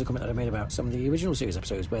again, this is a comment that I made about some of the original series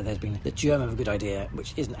episodes where there's been the germ of a good idea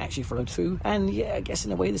which isn't actually followed through, and yeah, I guess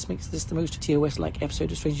in a way this makes this the most TOS-like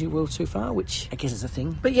episode of Strange New Worlds so far, which I guess is a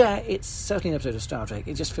thing. But yeah, it's certainly an episode of Star Trek.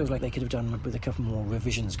 It just feels like they could have done with a couple more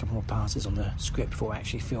revisions, a couple more passes on the script before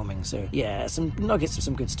actually filming. So yeah, some nuggets of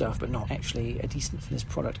some good stuff, but not actually a decent finished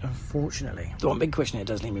product, unfortunately. The one big question it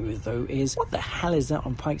does leave me with, though, is what the hell is that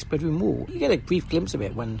on Pike's bedroom wall? You get a brief glimpse of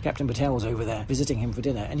it when Captain Patel's over there visiting him for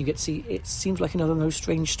dinner, and you get to see it seems like another of those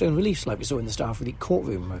strange stone reliefs like we saw in the Starfleet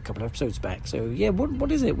courtroom a couple of episodes back. So yeah,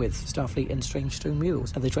 what is it with Starfleet and strange stone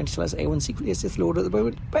murals? Are they trying to tell us A1 secretly a Sith Lord at the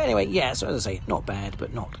moment? But anyway, yeah, so as I say, not bad,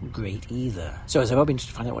 but not great either. So as I've been to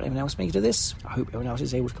find out what everyone else makes of this, I hope everyone else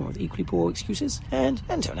is able to come up with equally poor excuses. And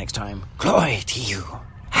until next time, glory to you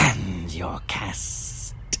and your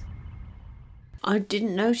cast. I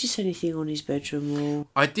didn't notice anything on his bedroom wall.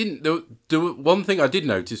 I didn't. The one thing I did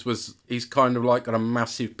notice was he's kind of like got a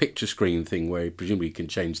massive picture screen thing where he presumably can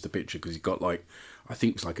change the picture because he's got like, I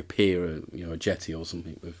think it's like a pier, a jetty or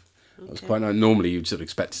something with. Okay. It was quite nice. Normally you'd sort of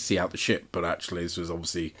expect to see out the ship, but actually this was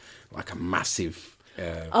obviously like a massive.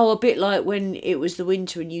 A bit like when it was the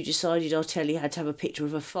winter and you decided our telly had to have a picture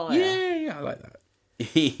of a fire. Yeah, I like that.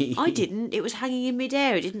 I didn't. It was hanging in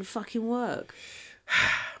midair. It didn't fucking work.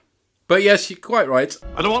 But yes, you're quite right.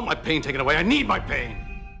 I don't want my pain taken away. I need my pain.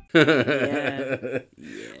 Yeah.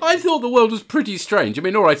 I thought the world was pretty strange. I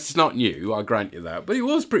mean, all right, it's not new, I grant you that, but it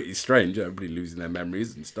was pretty strange. Everybody losing their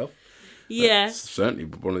memories and stuff. Yeah. That's certainly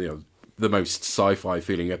one of the most sci-fi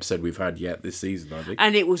feeling episode we've had yet this season, I think.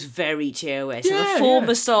 And it was very TOS. Yeah, a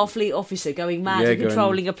former Starfleet officer going mad and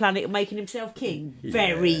controlling a planet and making himself king. Yes.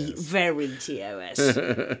 Very, very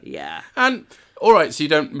TOS. Yeah. And, all right, so you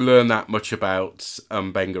don't learn that much about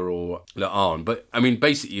Benga or La'an, but, I mean,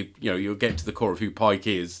 basically, you'll get to the core of who Pike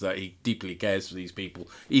is, that he deeply cares for these people,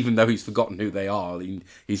 even though he's forgotten who they are.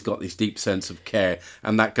 He's got this deep sense of care,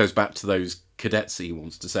 and that goes back to those cadets he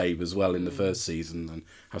wants to save as well in the first season, and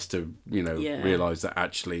has to, realise that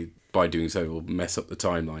actually by doing so will mess up the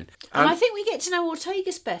timeline. And I think we get to know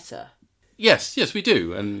Ortegas better. Yes, we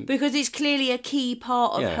do. And because it's clearly a key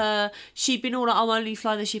part of her. She'd been all like, I'm only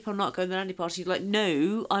flying the ship, I'm not going to the landing party. She's like,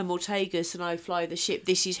 no, I'm Ortegas and I fly the ship.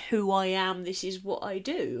 This is who I am. This is what I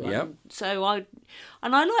do. Yep.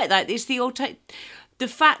 And I like that. It's the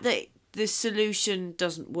fact that the solution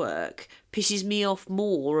doesn't work pisses me off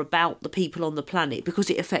more about the people on the planet because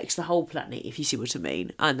it affects the whole planet, if you see what I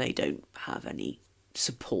mean. And they don't have any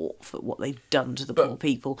support for what they've done to the poor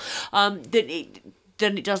people.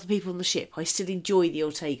 Than it does the people on the ship. I still enjoy the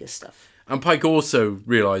Ortega stuff. And Pike also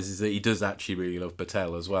realises that he does actually really love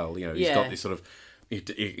Patel as well. He's got this sort of...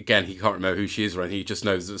 Again, he can't remember who she is or anything. He just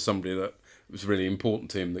knows that somebody that was really important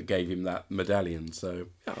to him that gave him that medallion. So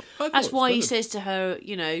that's why he says to her,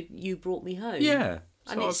 you brought me home. Yeah.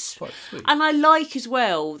 And it's quite sweet. And I like as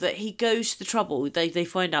well that he goes to the trouble, they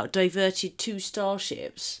find out, diverted 2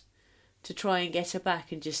 starships to try and get her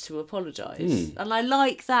back and just to apologise. And I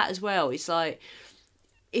like that as well. It's like...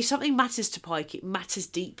 If something matters to Pike, it matters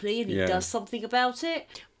deeply and he does something about it.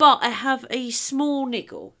 But I have a small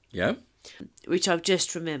niggle. Yeah? Which I've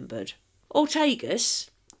just remembered. Ortegas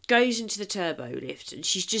goes into the turbo lift and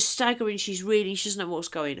she's just staggering, she's reeling, she doesn't know what's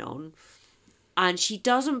going on. And she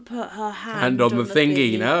doesn't put her hand on the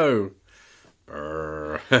thingy, no.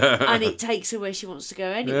 And it takes her where she wants to go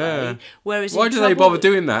anyway. Yeah. Whereas why do they bother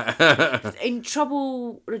doing that? In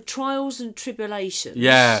trials and tribulations.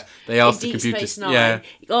 Yeah, they ask the Deep computer. Space Nine,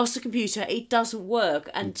 ask the computer, it doesn't work,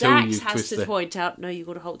 and until Dax has to point out, no, you've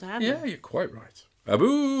got to hold the handle. Yeah, you're quite right.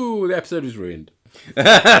 Aboo, the episode is ruined.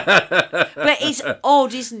 But it's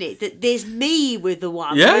odd, isn't it, that there's me with the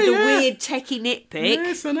one with the weird techie nitpick.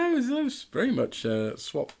 Yes, I know. It's very much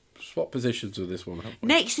swap positions with this one.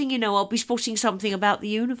 Next thing you know, I'll be spotting something about the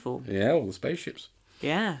uniform. Yeah, all the spaceships.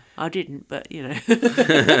 Yeah, I didn't, but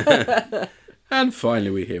And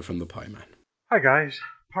finally, we hear from the Pie Man. Hi guys,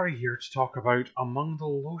 Parry here to talk about Among the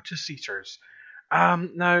Lotus Eaters.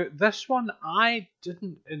 Now, this one I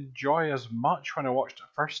didn't enjoy as much when I watched it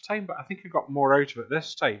first time, but I think I got more out of it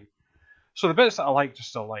this time. So the bits that I liked, I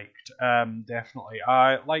still liked, definitely.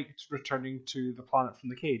 I liked returning to the planet from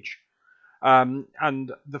the cage.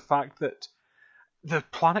 And the fact that the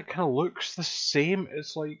planet kind of looks the same.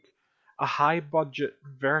 It's like a high-budget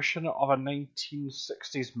version of a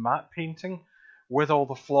 1960s matte painting with all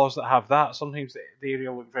the flaws that have that. Sometimes the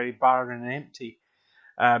area looked very barren and empty,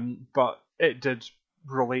 but it did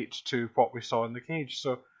relate to what we saw in the cage.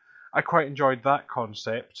 So I quite enjoyed that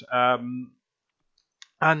concept. And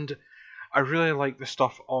I really like the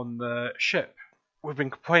stuff on the ship. We've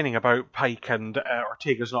been complaining about Pike and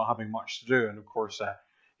Ortegas not having much to do, and of course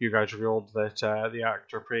you guys revealed that the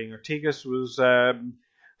actor playing Ortegas was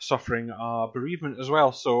suffering a bereavement as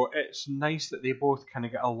well, so it's nice that they both kind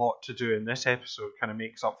of get a lot to do in this episode, kind of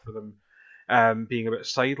makes up for them being a bit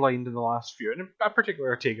sidelined in the last few. And in particular,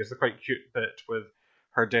 Ortega's the quite cute bit with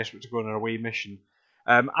her desperate to go on an away mission.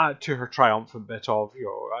 Add to her triumphant bit of,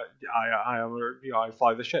 I am, I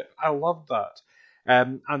fly the ship. I loved that.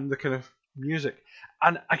 And the kind of music.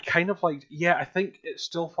 And I kind of liked, I think it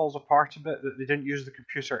still falls apart a bit that they didn't use the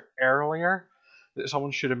computer earlier. That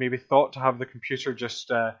someone should have maybe thought to have the computer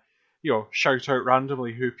just, shout out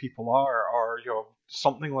randomly who people are, or,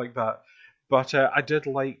 something like that. But I did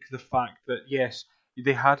like the fact that, yes,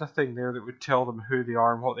 they had a thing there that would tell them who they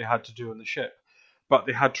are and what they had to do on the ship. But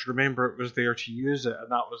they had to remember it was there to use it, and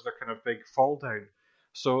that was their kind of big fall down.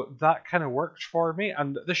 So that kind of worked for me,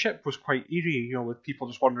 and the ship was quite eerie, with people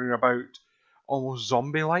just wandering about almost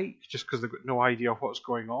zombie-like, just because they've got no idea what's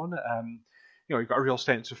going on. You've got a real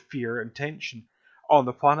sense of fear and tension. On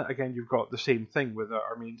the planet, again, you've got the same thing with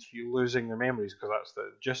our main three losing their memories, because that's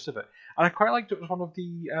the gist of it. And I quite liked it was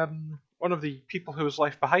one of the people who was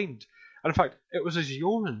left behind. And in fact, it was his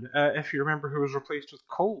yeoman, if you remember, who was replaced with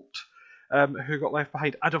Colt. Who got left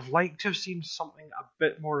behind. I'd have liked to have seen something a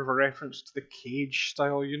bit more of a reference to the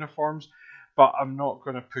Cage-style uniforms, but I'm not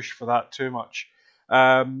going to push for that too much.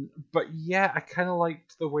 But yeah, I kind of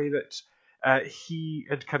liked the way that he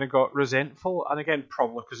had kind of got resentful, and again,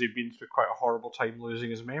 probably because he'd been through quite a horrible time losing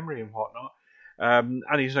his memory and whatnot.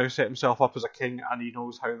 And he's now set himself up as a king, and he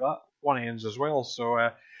knows how that one ends as well. So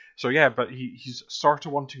yeah, but he's sort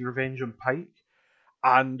of wanting revenge on Pike.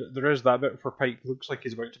 And there is that bit where Pike looks like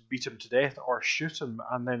he's about to beat him to death or shoot him,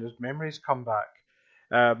 and then his memories come back.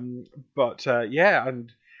 But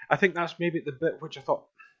and I think that's maybe the bit which I thought,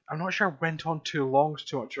 I'm not sure went on too long,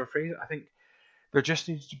 too much of a phrase. I think there just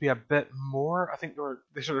needs to be a bit more. I think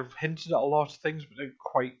they sort of hinted at a lot of things, but didn't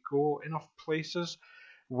quite go enough places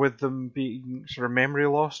with them being sort of memory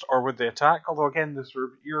lost or with the attack. Although again, the sort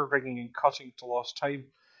of ear ringing and cutting to lost time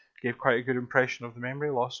gave quite a good impression of the memory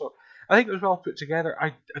loss. So I think it was well put together.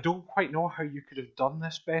 I don't quite know how you could have done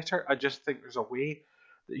this better. I just think there's a way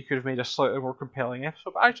that you could have made a slightly more compelling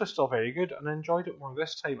episode, but actually still very good, and I enjoyed it more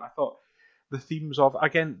this time. I thought the theme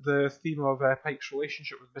of Pike's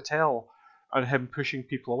relationship with Battelle and him pushing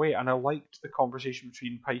people away, and I liked the conversation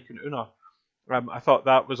between Pike and Una. I thought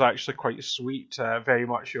that was actually quite sweet, very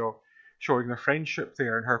much showing their friendship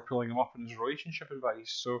there and her pulling him up in his relationship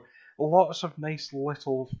advice. So lots of nice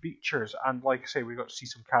little features, and like I say, we got to see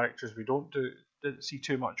some characters we didn't see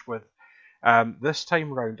too much with this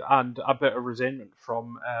time round, and a bit of resentment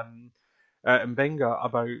from Mbenga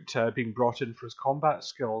about being brought in for his combat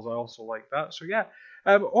skills. I also like that. So yeah,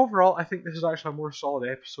 overall, I think this is actually a more solid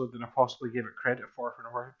episode than I possibly gave it credit for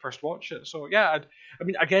when I first watched it. So yeah, I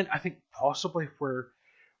mean, again, I think possibly where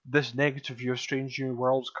this negative view of Strange New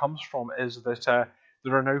Worlds comes from is that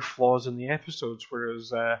there are now flaws in the episodes,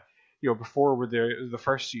 whereas before with the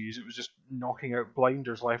first series it was just knocking out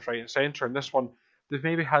blinders left, right, and centre, and this one they've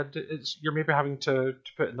maybe you're maybe having to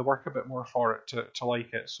put in the work a bit more for it to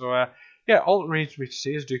like it. So yeah, all it remains for me to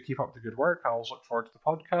say is do keep up the good work. I always look forward to the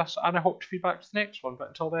podcast, and I hope to feedback to the next one. But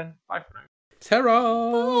until then, bye for now.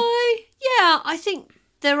 Ta-ra! Bye. Yeah, I think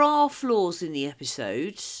there are flaws in the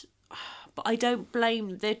episodes, but I don't blame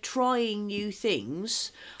them. They're trying new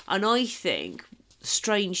things, and I think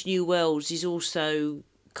Strange New Worlds is also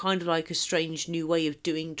kind of like a strange new way of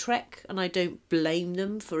doing Trek, and I don't blame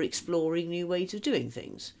them for exploring new ways of doing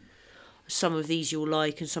things. Some of these you'll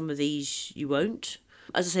like and some of these you won't.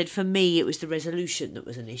 As I said, for me it was the resolution that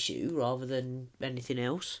was an issue rather than anything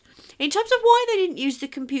else. In terms of why they didn't use the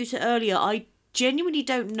computer earlier, I genuinely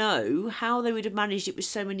don't know how they would have managed it with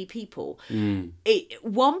so many people.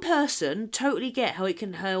 One person, totally get how it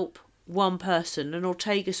can help one person, and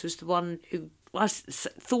Ortegas was the one who, I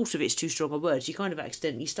thought of it's too strong a word, she kind of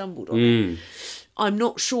accidentally stumbled on it. I'm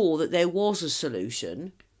not sure that there was a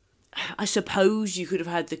solution. I suppose you could have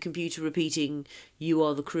had the computer repeating, "You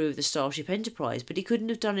are the crew of the Starship Enterprise," but he couldn't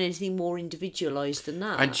have done anything more individualised than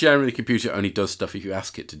that. And generally the computer only does stuff if you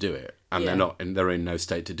ask it to do it, and they're in no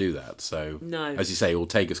state to do that. So, no. As you say,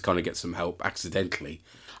 Ortegas kind of gets some help accidentally.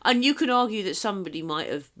 And you can argue that somebody might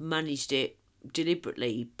have managed it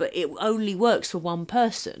deliberately, but it only works for one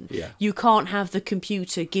person. Yeah. You can't have the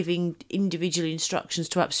computer giving individual instructions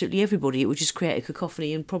to absolutely everybody. It would just create a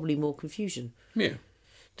cacophony and probably more confusion. Yeah.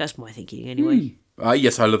 That's my thinking anyway.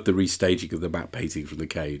 Yes, I love the restaging of the map painting from the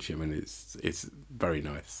cage. I mean, it's very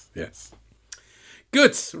nice. Yes.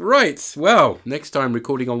 Good. Right. Well, next time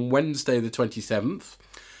recording on Wednesday the 27th.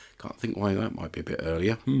 Can't think why that might be a bit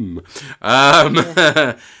earlier.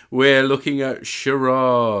 We're looking at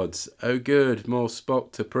Charades. Oh, good. More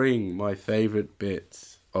Spock to Pring. My favourite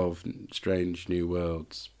bit of Strange New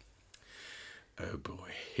Worlds. Oh,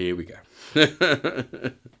 boy. Here we go.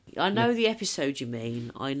 I know the episode you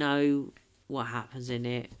mean. I know what happens in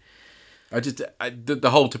it. The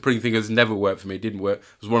whole T'Pring thing has never worked for me. It didn't work.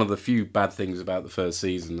 It was one of the few bad things about the first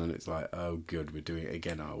season, and it's like, oh, good, we're doing it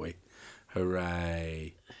again, are we?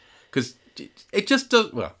 Hooray! Because it just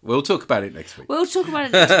does. Well, we'll talk about it next week. We'll talk about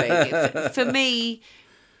it next week. For me,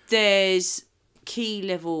 there's key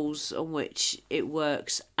levels on which it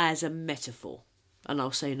works as a metaphor, and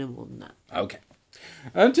I'll say no more than that. Okay.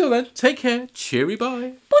 Until then, take care. Cheery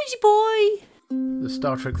bye. Bye. The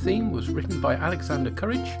Star Trek theme was written by Alexander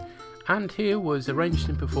Courage, and here was arranged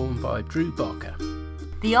and performed by Drew Barker.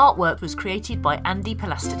 The artwork was created by Andy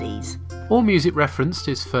Palastides. All music referenced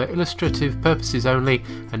is for illustrative purposes only,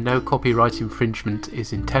 and no copyright infringement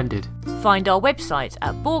is intended. Find our website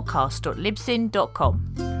at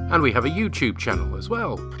borgcast.libsyn.com. And we have a YouTube channel as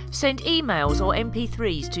well. Send emails or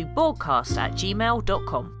MP3s to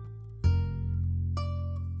borgcast@gmail.com.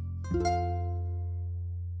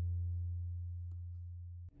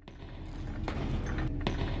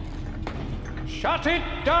 Shut it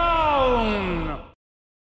down!